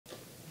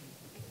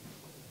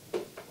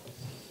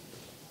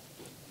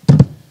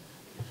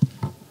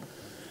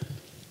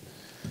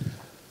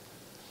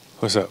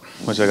What's up?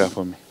 What you got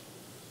for me?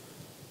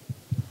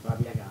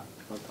 Bobby,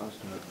 I'll start.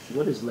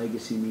 What does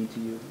legacy mean to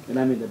you? And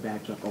I'm in the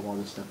backdrop of all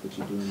the stuff that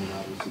you're doing and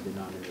obviously the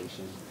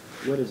nomination.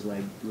 What does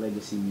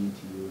legacy mean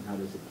to you and how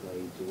does it play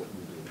into what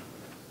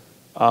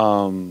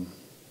you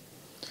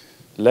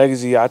do?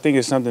 Legacy, I think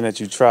it's something that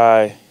you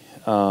try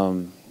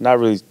not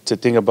really to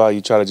think about.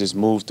 You try to just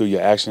move through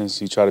your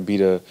actions. You try to be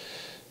the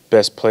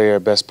best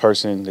player, best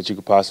person that you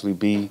could possibly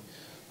be.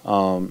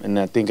 And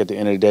I think at the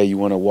end of the day, you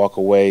want to walk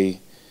away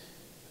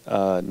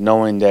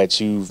knowing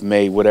that you've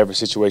made whatever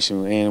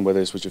situation you're in,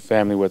 whether it's with your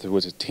family, whether it's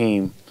with a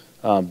team,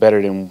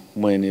 better than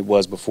when it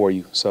was before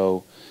you.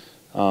 So,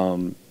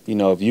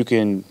 if you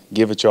can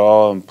give it your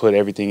all and put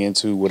everything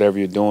into whatever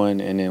you're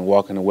doing and then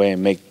walking away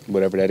and make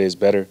whatever that is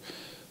better,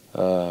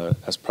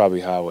 that's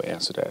probably how I would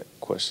answer that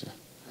question.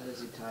 How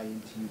does it tie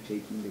into you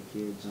taking the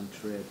kids on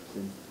trips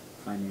and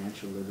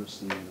financial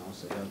literacy and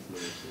also health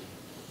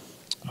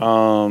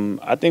literacy?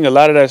 I think a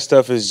lot of that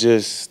stuff is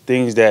just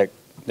things that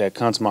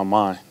come to my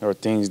mind or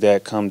things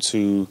that come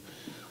to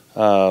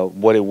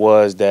what it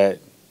was that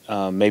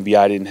maybe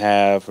I didn't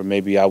have or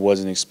maybe I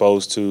wasn't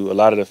exposed to. A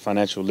lot of the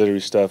financial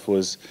literacy stuff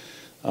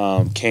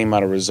came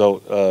out a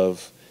result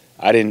of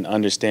I didn't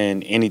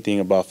understand anything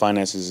about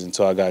finances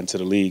until I got into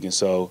the league. And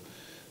so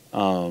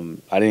I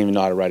didn't even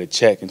know how to write a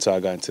check until I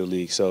got into the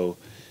league. So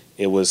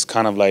it was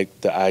kind of like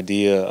the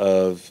idea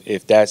of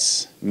if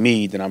that's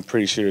me, then I'm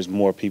pretty sure there's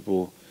more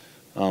people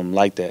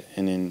like that.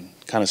 And then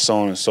kind of so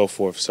on and so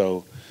forth.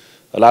 So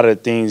a lot of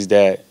the things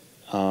that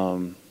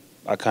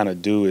I kind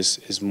of do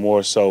is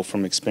more so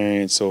from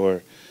experience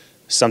or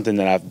something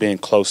that I've been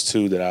close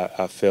to that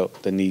I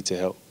felt the need to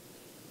help.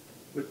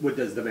 What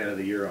does the Man of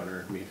the Year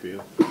honor mean for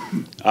you?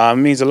 It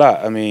means a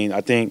lot. I mean,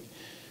 I think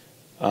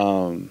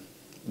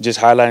just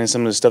highlighting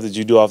some of the stuff that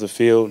you do off the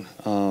field.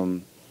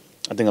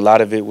 I think a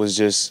lot of it was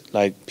just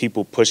like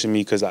people pushing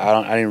me because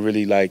I didn't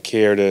really like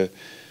care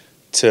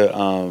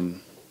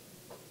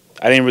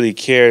I didn't really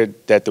care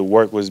that the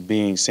work was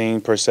being seen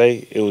per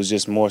se. It was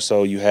just more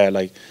so you had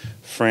like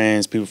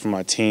friends, people from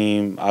my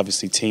team,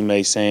 obviously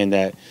teammates saying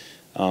that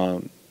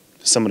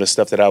some of the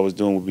stuff that I was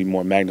doing would be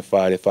more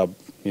magnified if I,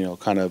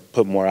 kind of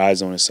put more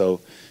eyes on it.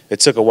 So it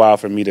took a while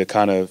for me to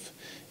kind of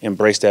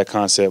embrace that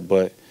concept,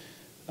 but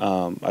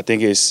I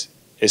think it's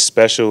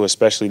special,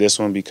 especially this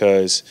one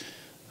because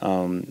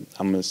I'm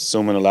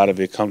assuming a lot of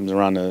it comes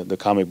around the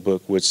comic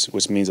book,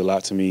 which means a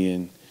lot to me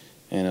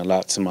and a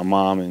lot to my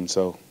mom, and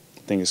so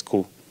I think it's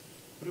cool.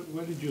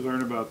 What did you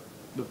learn about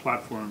the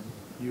platform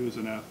you as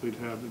an athlete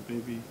have that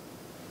maybe,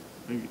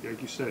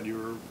 like you said, you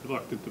were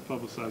reluctant to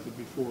publicize it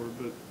before,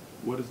 but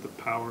what is the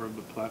power of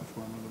the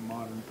platform of the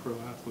modern pro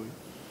athlete?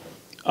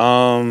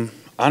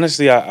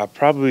 Honestly, I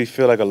probably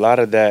feel like a lot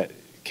of that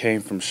came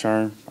from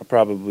Sherm. I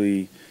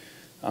probably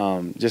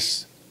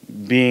just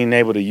being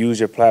able to use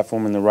your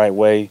platform in the right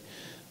way,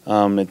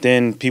 and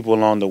then people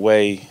along the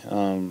way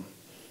kind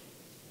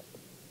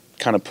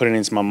of put it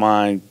into my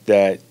mind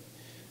that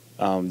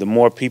the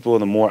more people,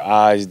 the more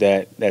eyes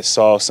that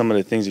saw some of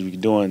the things that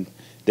you're doing,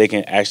 they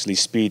can actually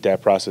speed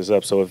that process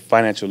up. So if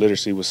financial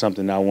literacy was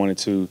something I wanted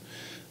to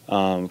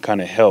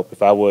kind of help,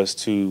 if I was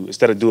to,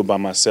 instead of do it by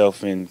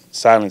myself in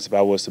silence, if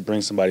I was to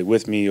bring somebody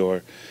with me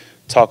or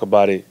talk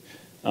about it,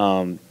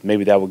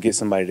 maybe that would get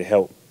somebody to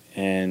help.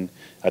 And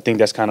I think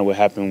that's kind of what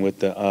happened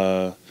with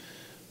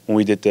when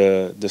we did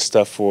the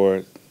stuff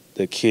for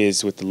the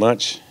kids with the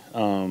lunch.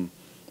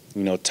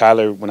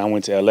 Tyler, when I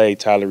went to LA,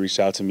 Tyler reached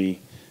out to me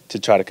to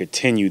try to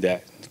continue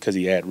that because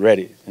he had read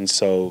it. And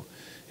so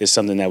it's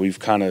something that we've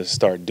kind of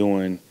started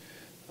doing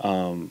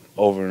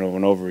over and over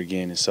and over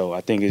again. And so I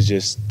think it's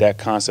just that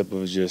concept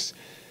of just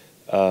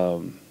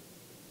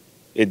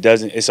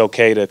it's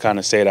okay to kind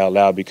of say it out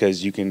loud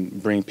because you can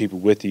bring people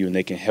with you and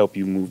they can help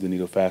you move the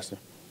needle faster.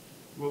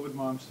 What would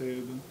Mom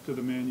say to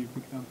the man you've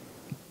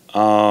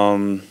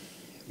become?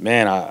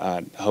 Man,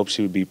 I hope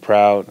she would be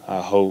proud.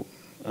 I hope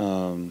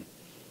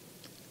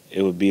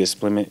it would be a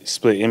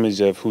split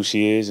image of who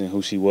she is and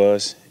who she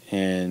was,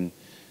 and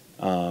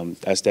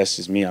that's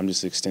just me. I'm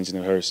just an extension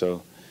of her.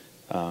 So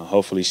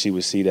hopefully she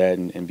would see that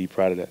and be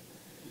proud of that.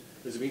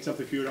 Does it mean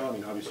something for you at all? I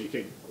mean, obviously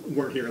you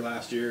weren't here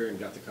last year and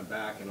got to come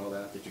back and all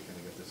that. Did you kind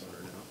of get this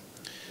honor now?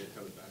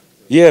 Coming back.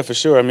 Yeah, for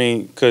sure. I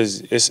mean,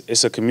 because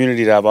it's a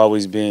community that I've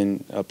always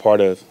been a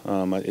part of.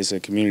 It's a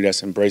community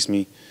that's embraced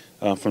me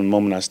from the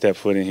moment I stepped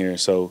foot in here.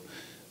 So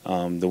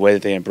the way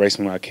that they embraced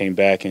me when I came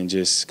back and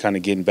just kind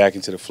of getting back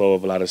into the flow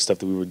of a lot of stuff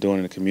that we were doing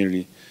in the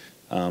community,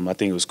 I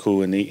think it was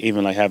cool. And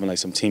even like having like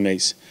some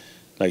teammates,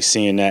 like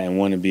seeing that and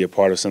wanting to be a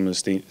part of some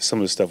of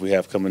the stuff we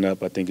have coming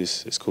up, I think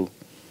it's cool.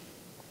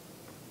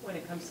 When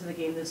it comes to the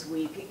game this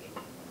week,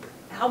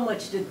 how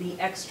much did the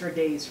extra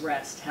day's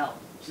rest help?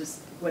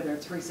 Just whether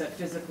it's reset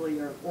physically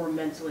or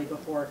mentally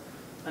before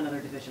another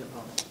division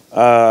opponent?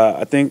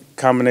 I think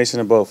combination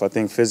of both. I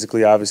think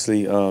physically,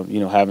 obviously,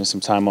 having some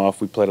time off.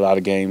 We played a lot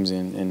of games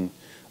in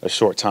a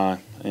short time,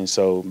 and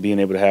so being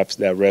able to have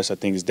that rest, I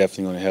think, is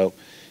definitely going to help.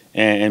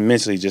 And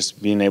mentally,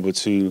 just being able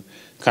to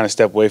kind of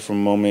step away from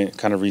a moment,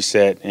 kind of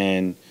reset,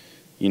 and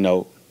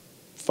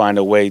find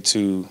a way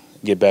to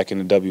get back in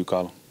the W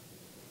column.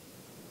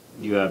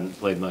 You haven't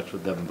played much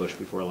with Devin Bush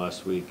before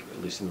last week,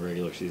 at least in the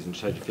regular season.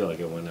 Just how'd you feel like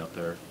it went out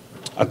there?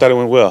 I thought it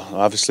went well.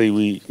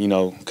 Obviously,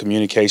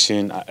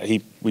 communication.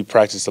 We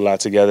practiced a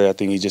lot together. I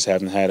think he just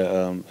hadn't had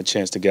a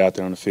chance to get out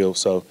there on the field.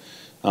 So,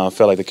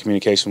 felt like the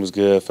communication was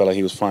good. Felt like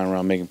he was flying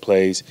around making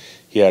plays.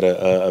 He had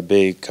a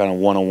big kind of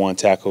one-on-one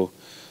tackle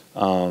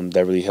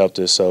that really helped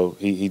us. So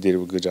he did a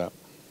good job.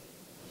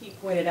 He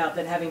pointed out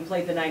that having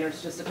played the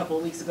Niners just a couple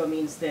of weeks ago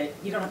means that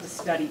you don't have to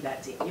study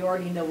that team. You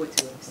already know what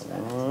to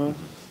expect.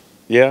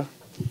 Yeah.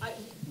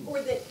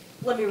 Or that,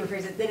 let me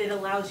rephrase it, that it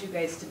allows you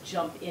guys to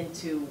jump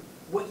into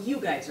what you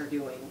guys are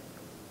doing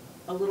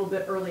a little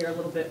bit earlier, a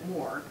little bit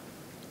more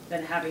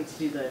than having to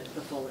do the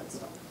full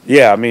install.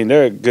 Yeah, I mean,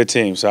 they're a good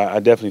team. So I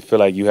definitely feel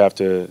like you have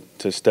to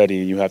study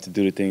and you have to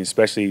do the things,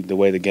 especially the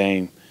way the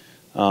game,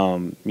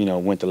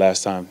 went the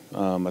last time.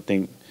 I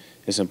think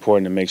it's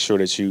important to make sure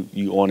that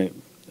you own it.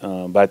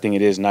 But I think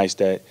it is nice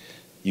that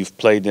you've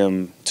played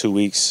them 2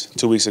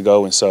 weeks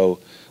ago, and so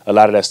a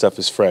lot of that stuff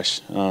is fresh.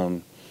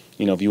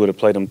 If you would have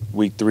played them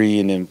week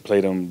 3 and then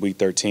played them week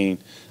 13,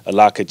 a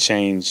lot could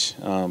change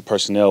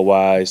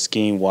personnel-wise,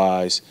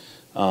 scheme-wise,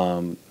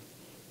 on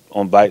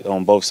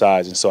both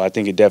sides. And so I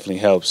think it definitely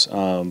helps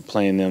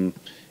playing them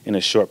in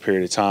a short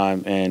period of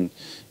time. And,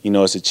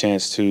 it's a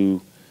chance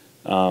to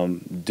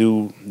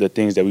do the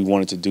things that we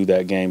wanted to do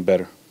that game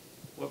better.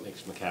 What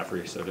makes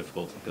McCaffrey so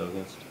difficult to go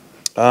against?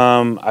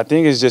 I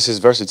think it's just his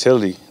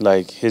versatility,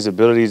 like his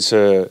ability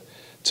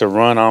to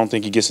run. I don't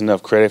think he gets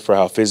enough credit for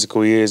how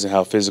physical he is and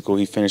how physical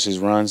he finishes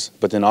runs.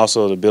 But then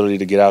also the ability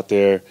to get out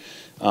there.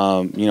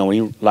 When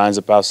he lines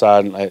up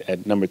outside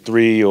at number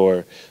 3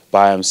 or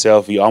by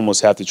himself, you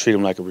almost have to treat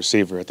him like a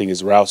receiver. I think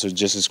his routes are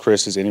just as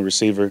crisp as any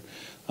receiver.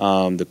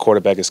 The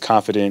quarterback is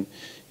confident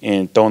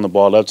in throwing the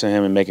ball up to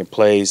him and making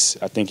plays.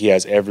 I think he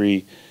has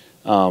every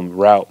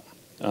route.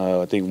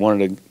 I think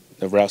one of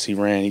the routes he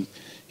ran,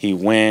 he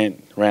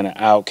ran it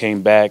out,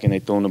 came back, and they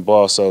threw him the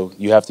ball. So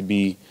you have to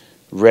be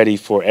ready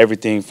for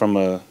everything from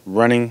a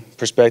running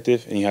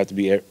perspective, and you have to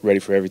be ready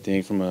for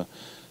everything from a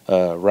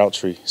route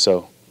tree.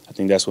 So I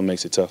think that's what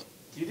makes it tough.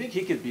 Do you think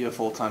he could be a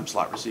full-time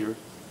slot receiver?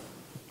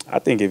 I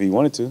think if he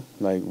wanted to,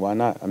 why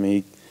not? I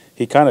mean,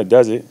 he kind of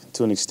does it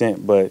to an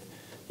extent, but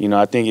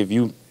I think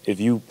if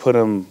you put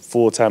him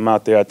full-time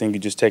out there, I think you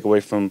just take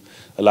away from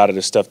a lot of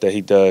the stuff that he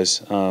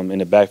does in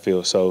the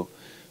backfield. So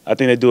I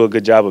think they do a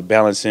good job of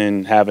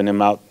balancing having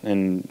him out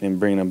and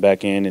bringing him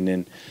back in, and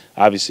then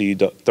obviously you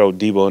throw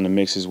Debo in the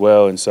mix as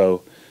well, and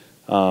so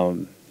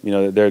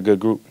they're a good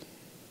group.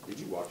 Did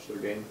you watch their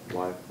game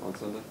live on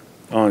Sunday?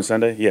 On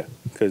Sunday, yeah,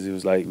 because it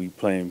was like we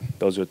playing.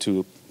 Those are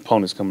 2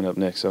 opponents coming up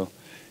next, so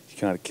you're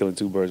kind of killing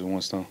 2 birds with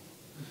 1 stone.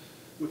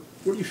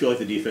 Where do you feel like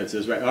the defense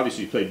is? Right,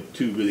 obviously you played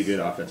 2 really good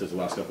offenses the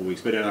last couple of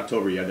weeks, but in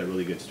October you had that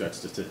really good stretch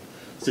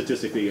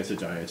statistically against the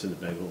Giants and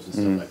the Bengals and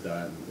stuff like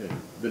that. And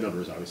the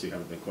numbers obviously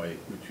haven't been quite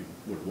what you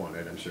would have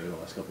wanted, I'm sure, in the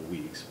last couple of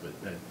weeks.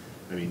 But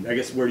I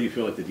guess where do you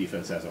feel like the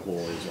defense as a whole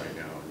is right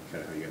now, and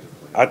kind of how you guys are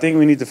playing? I think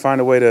we need to find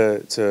a way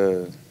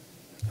to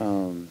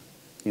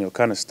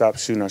kind of stop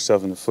shooting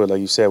ourselves in the foot.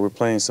 Like you said, we're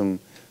playing some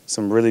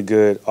really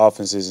good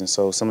offenses, and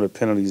so some of the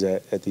penalties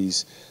at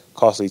these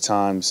costly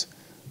times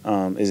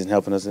isn't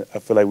helping us. I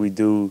feel like we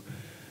do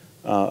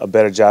a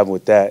better job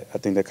with that. I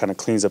think that kind of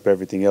cleans up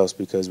everything else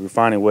because we're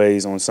finding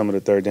ways on some of the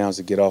third downs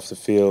to get off the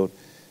field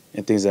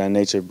and things of that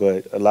nature.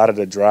 But a lot of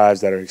the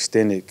drives that are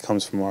extended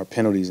comes from our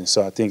penalties, and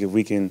so I think if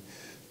we can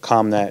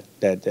calm that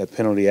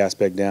penalty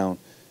aspect down,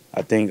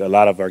 I think a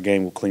lot of our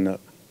game will clean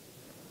up.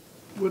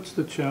 What's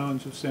the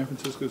challenge of San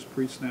Francisco's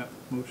pre-snap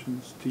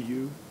motions to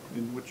you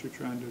and what you're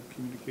trying to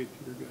communicate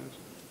to your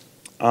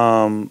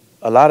guys?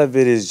 A lot of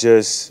it is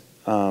just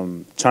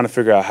trying to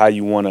figure out how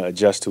you want to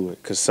adjust to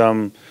it because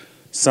some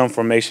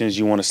formations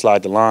you want to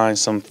slide the line,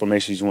 some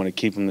formations you want to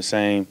keep them the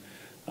same.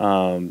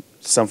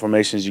 Some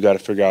formations you got to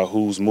figure out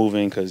who's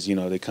moving because,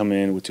 they come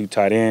in with 2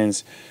 tight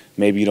ends.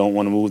 Maybe you don't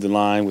want to move the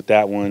line with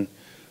that one.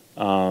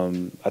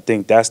 I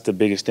think that's the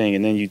biggest thing.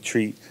 And then they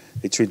treat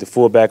the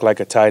fullback like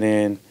a tight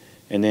end,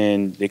 and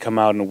then they come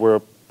out in the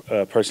world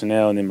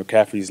personnel, and then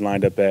McCaffrey's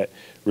lined up at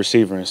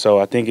receiver. And so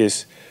I think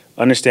it's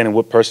understanding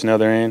what personnel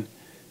they're in,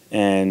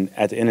 and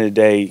at the end of the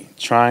day,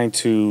 trying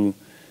to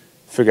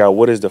figure out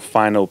what does the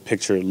final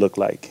picture look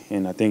like.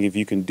 And I think if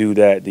you can do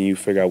that, then you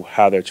figure out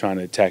how they're trying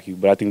to attack you.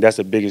 But I think that's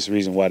the biggest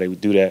reason why they would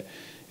do that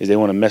is they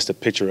want to mess the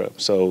picture up.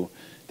 So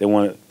they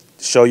want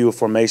to show you a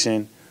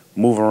formation,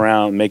 move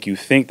around, make you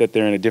think that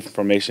they're in a different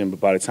formation, but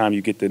by the time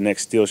you get the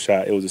next steal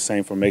shot, it was the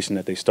same formation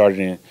that they started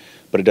in,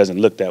 but it doesn't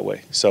look that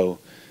way. So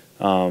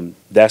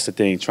that's the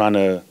thing, trying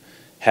to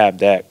have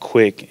that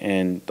quick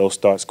and those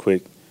starts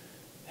quick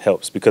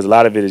helps because a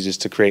lot of it is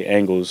just to create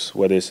angles,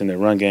 whether it's in the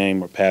run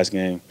game or pass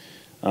game,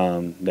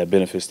 that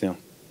benefits them.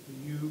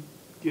 Do you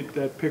get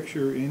that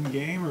picture in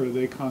game, or are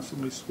they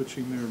constantly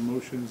switching their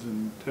motions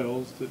and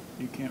tells that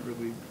you can't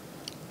really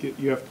get?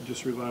 You have to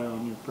just rely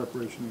on your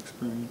preparation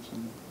experience.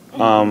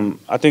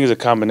 I think it's a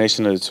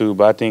combination of the 2,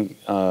 but I think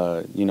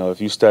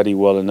if you study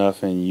well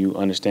enough and you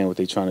understand what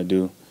they're trying to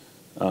do,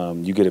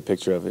 you get a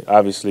picture of it.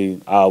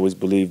 Obviously, I always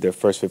believe their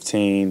first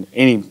 15,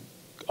 any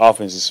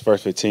offense's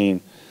first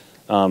 15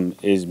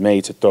 is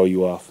made to throw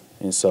you off.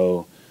 And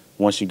so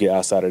once you get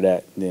outside of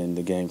that, then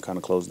the game kind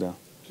of closes down.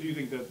 So you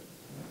think that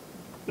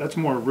that's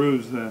more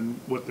ruse than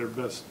what their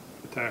best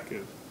attack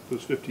is,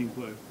 those 15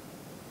 plays?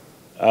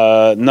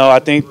 No, I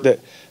think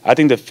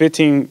the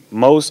 15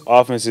 most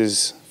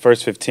offenses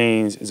first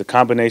 15s is a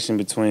combination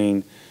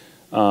between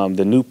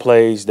the new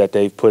plays that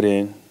they've put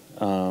in,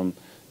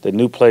 the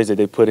new plays that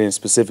they put in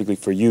specifically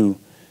for you,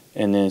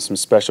 and then some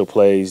special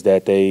plays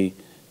that they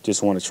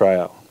just want to try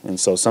out. And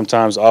so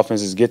sometimes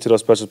offenses get to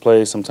those special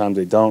plays, sometimes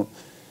they don't,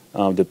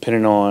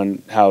 depending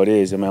on how it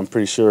is. I mean, I'm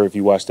pretty sure if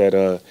you watch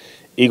that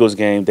Eagles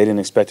game, they didn't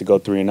expect to go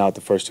 3 and out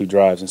the first 2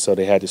 drives, and so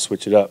they had to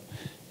switch it up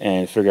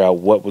and figure out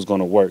what was going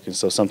to work. And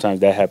so sometimes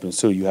that happens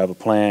too. You have a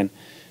plan,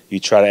 you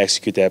try to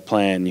execute that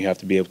plan, and you have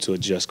to be able to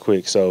adjust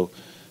quick. So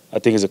I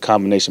think it's a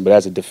combination, but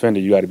as a defender,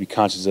 you got to be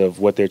conscious of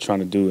what they're trying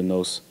to do in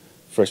those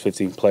first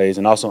 15 plays,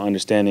 and also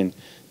understanding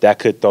that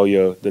could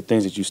throw the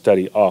things that you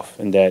study off,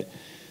 and that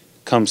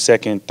come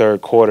second,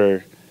 third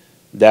quarter,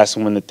 that's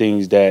when the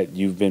things that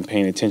you've been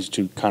paying attention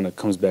to kind of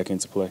comes back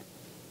into play.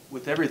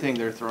 With everything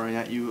they're throwing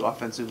at you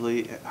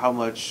offensively, how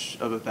much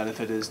of a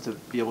benefit is to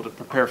be able to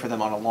prepare for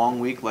them on a long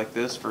week like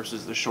this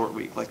versus the short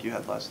week like you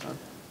had last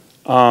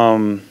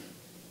time?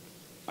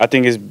 I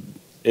think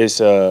it's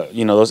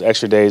those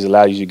extra days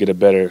allow you to get a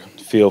better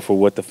feel for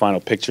what the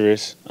final picture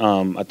is.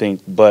 I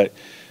think, but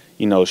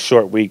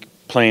short week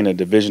playing a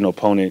divisional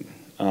opponent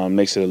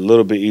makes it a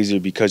little bit easier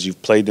because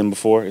you've played them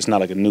before. It's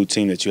not like a new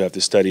team that you have to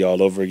study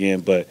all over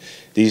again. But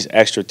these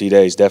extra 3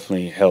 days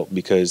definitely help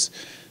because,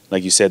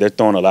 like you said, they're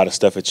throwing a lot of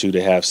stuff at you.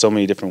 They have so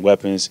many different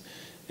weapons,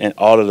 and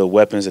all of the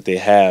weapons that they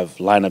have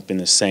line up in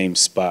the same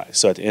spot.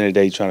 So at the end of the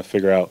day, you're trying to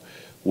figure out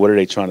what are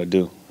they trying to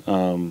do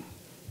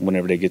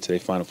whenever they get to their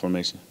final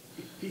formation.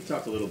 Pete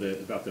talked a little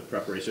bit about the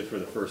preparation for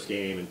the first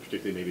game, and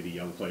particularly maybe the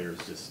young players,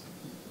 just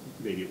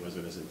maybe it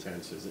wasn't as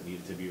intense as it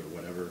needed to be or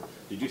whatever.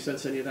 Did you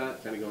sense any of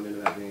that kind of going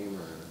into that game?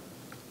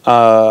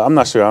 Or? I'm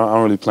not sure. I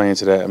don't really play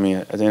into that. I mean,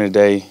 at the end of the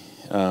day,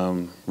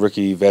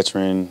 rookie,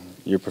 veteran,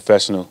 you're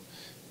professional,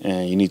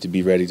 and you need to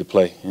be ready to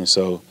play. And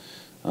so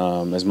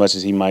as much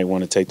as he might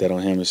want to take that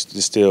on him,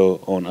 it's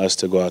still on us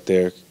to go out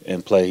there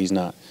and play. He's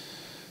not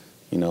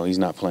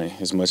playing.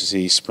 As much as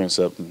he sprints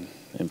up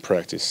and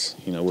practice,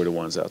 we're the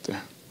ones out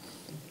there.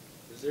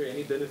 Is there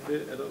any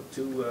benefit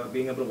to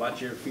being able to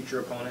watch your future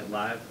opponent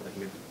live, like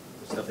the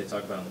stuff they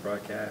talk about on the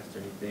broadcast or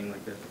anything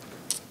like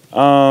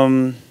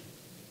that?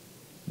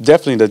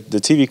 Definitely, the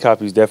TV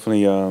copies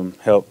definitely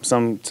help.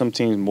 Some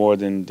teams more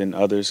than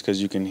others because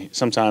you can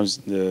sometimes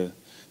the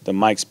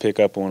mics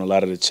pick up on a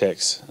lot of the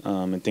checks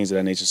and things of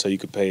that nature, so you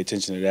could pay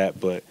attention to that.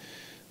 But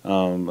a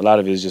lot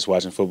of it is just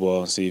watching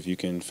football and see if you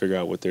can figure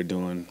out what they're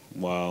doing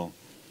while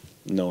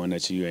knowing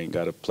that you ain't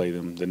got to play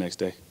them the next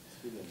day.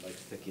 Speaking of like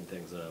picking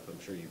things up, I'm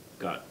sure you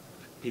got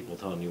people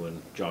telling you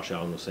when Josh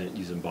Allen was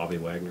using Bobby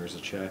Wagner as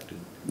a check. Did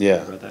you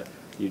hear about that?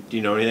 Do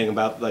you know anything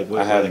about like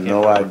where I have that came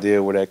no from?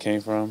 idea where that came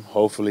from.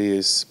 Hopefully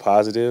it's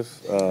positive.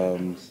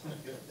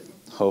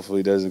 Hopefully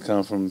it doesn't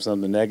come from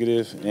something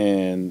negative.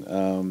 And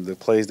the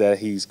plays that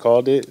he's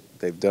called it,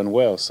 they've done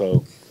well.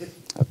 So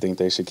I think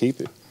they should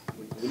keep it.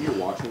 When you're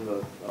watching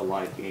a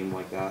live game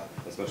like that,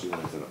 especially when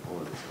it's an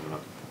opponent that's coming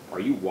up, are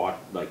you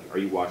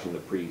watching the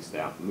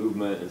pre-snap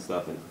movement and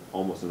stuff, and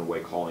almost in a way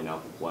calling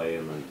out the play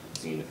and then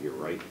seeing if you're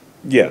right?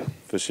 Yeah,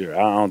 for sure.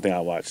 I don't think I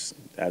watch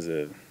as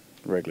a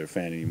regular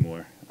fan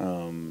anymore.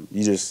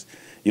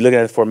 You looking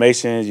at the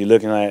formations, you're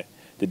looking at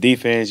the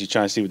defense, you're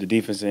trying to see what the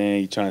defense is in,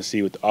 you're trying to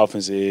see what the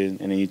offense is,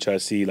 and then you try to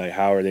see like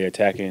how are they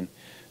attacking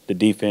the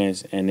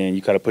defense, and then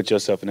you kind of put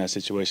yourself in that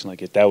situation.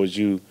 Like if that was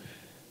you,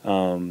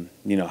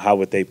 how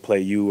would they play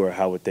you, or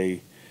how would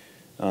they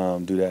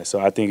do that? So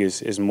I think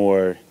it's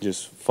more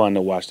just fun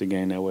to watch the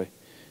game that way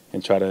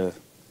and try to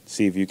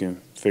see if you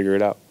can figure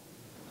it out.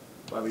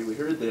 Bobby, we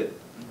heard that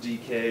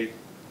DK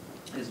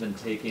has been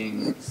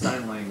taking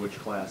sign language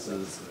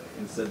classes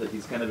and said that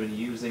he's kind of been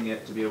using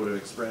it to be able to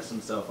express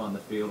himself on the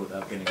field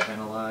without getting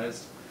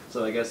penalized.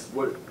 So I guess,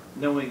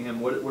 knowing him,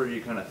 what are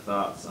your kind of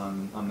thoughts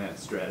on that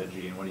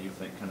strategy, and what do you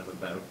think kind of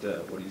about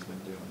what he's been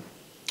doing?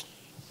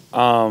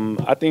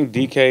 I think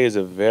DK is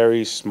a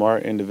very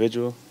smart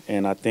individual,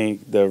 and I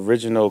think the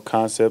original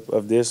concept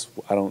of this,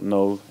 I don't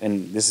know,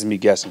 and this is me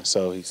guessing,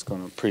 so he's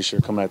going to pretty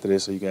sure come after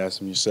this, so you can ask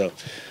him yourself.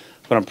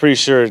 But I'm pretty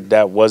sure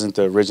that wasn't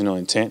the original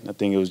intent. I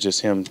think it was just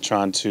him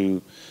trying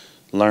to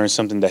learn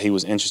something that he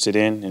was interested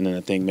in, and then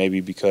I think maybe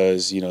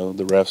because, the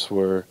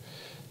refs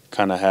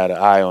kind of had an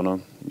eye on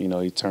him,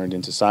 he turned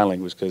into sign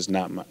language because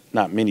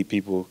not many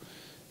people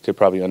could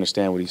probably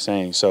understand what he's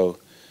saying. So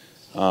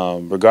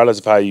regardless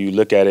of how you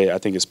look at it, I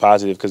think it's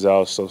positive because it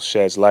also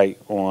sheds light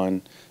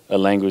on a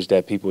language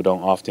that people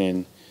don't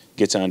often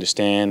get to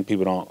understand,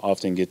 people don't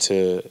often get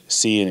to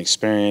see and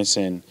experience,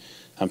 and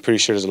I'm pretty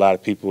sure there's a lot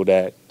of people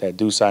that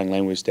do sign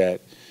language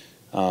that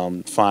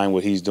find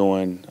what he's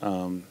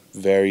doing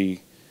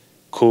very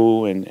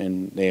cool,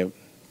 and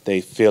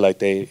they feel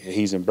like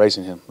he's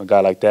embracing him. A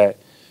guy like that,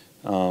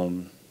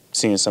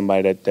 seeing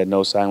somebody that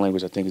knows sign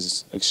language, I think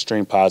is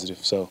extreme positive.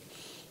 So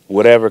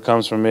whatever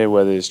comes from it,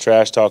 whether it's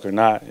trash talk or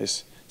not,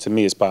 to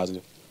me it's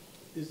positive.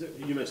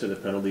 You mentioned the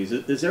penalties.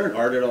 Is there an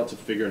art at all to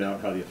figuring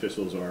out how the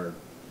officials are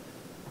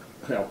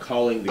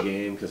calling the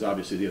game? Because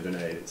obviously the other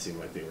night it seemed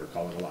like they were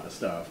calling a lot of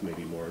stuff,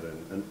 maybe more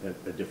than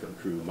a different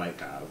crew might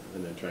have,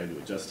 and then trying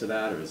to adjust to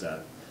that, or is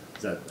that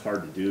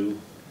hard to do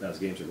as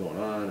games are going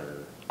on? Or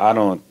I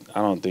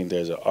don't think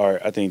there's an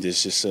art. I think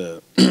there's just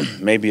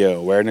maybe a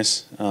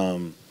awareness.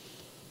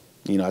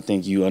 I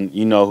think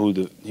you know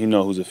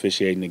who's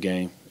officiating the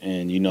game,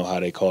 and you know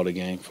how they call the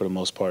game for the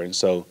most part, and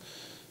so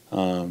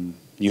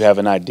you have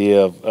an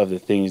idea of the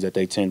things that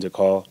they tend to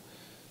call,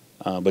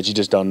 but you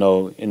just don't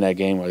know in that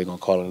game are they going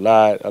to call it a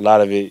lot. A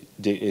lot of it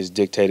is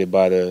dictated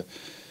by the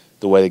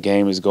way the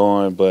game is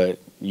going, but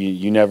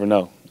you never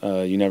know.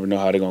 You never know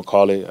how they're going to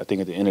call it. I think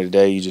at the end of the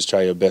day, you just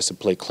try your best to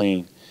play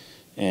clean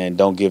and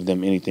don't give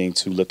them anything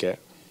to look at.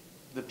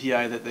 The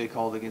PI that they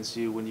called against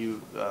you, when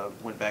you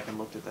went back and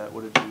looked at that,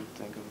 what did you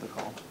think of the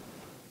call?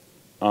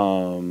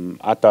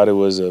 I thought it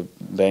was a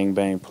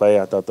bang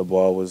play. I thought the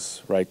ball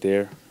was right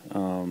there.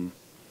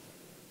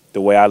 The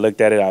way I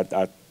looked at it,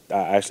 I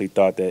actually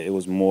thought that it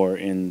was more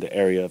in the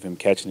area of him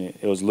catching it.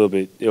 It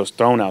was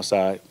thrown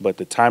outside, but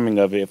the timing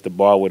of it, if the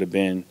ball would have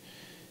been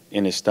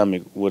in his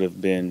stomach, would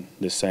have been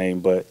the same.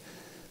 But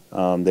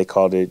they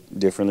called it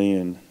differently,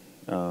 and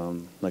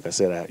like I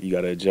said, you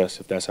got to adjust.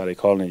 If that's how they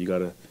call it, you got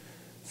to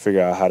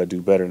figure out how to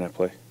do better in that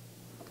play.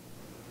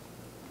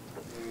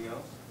 Anything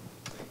else?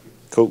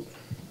 Cool.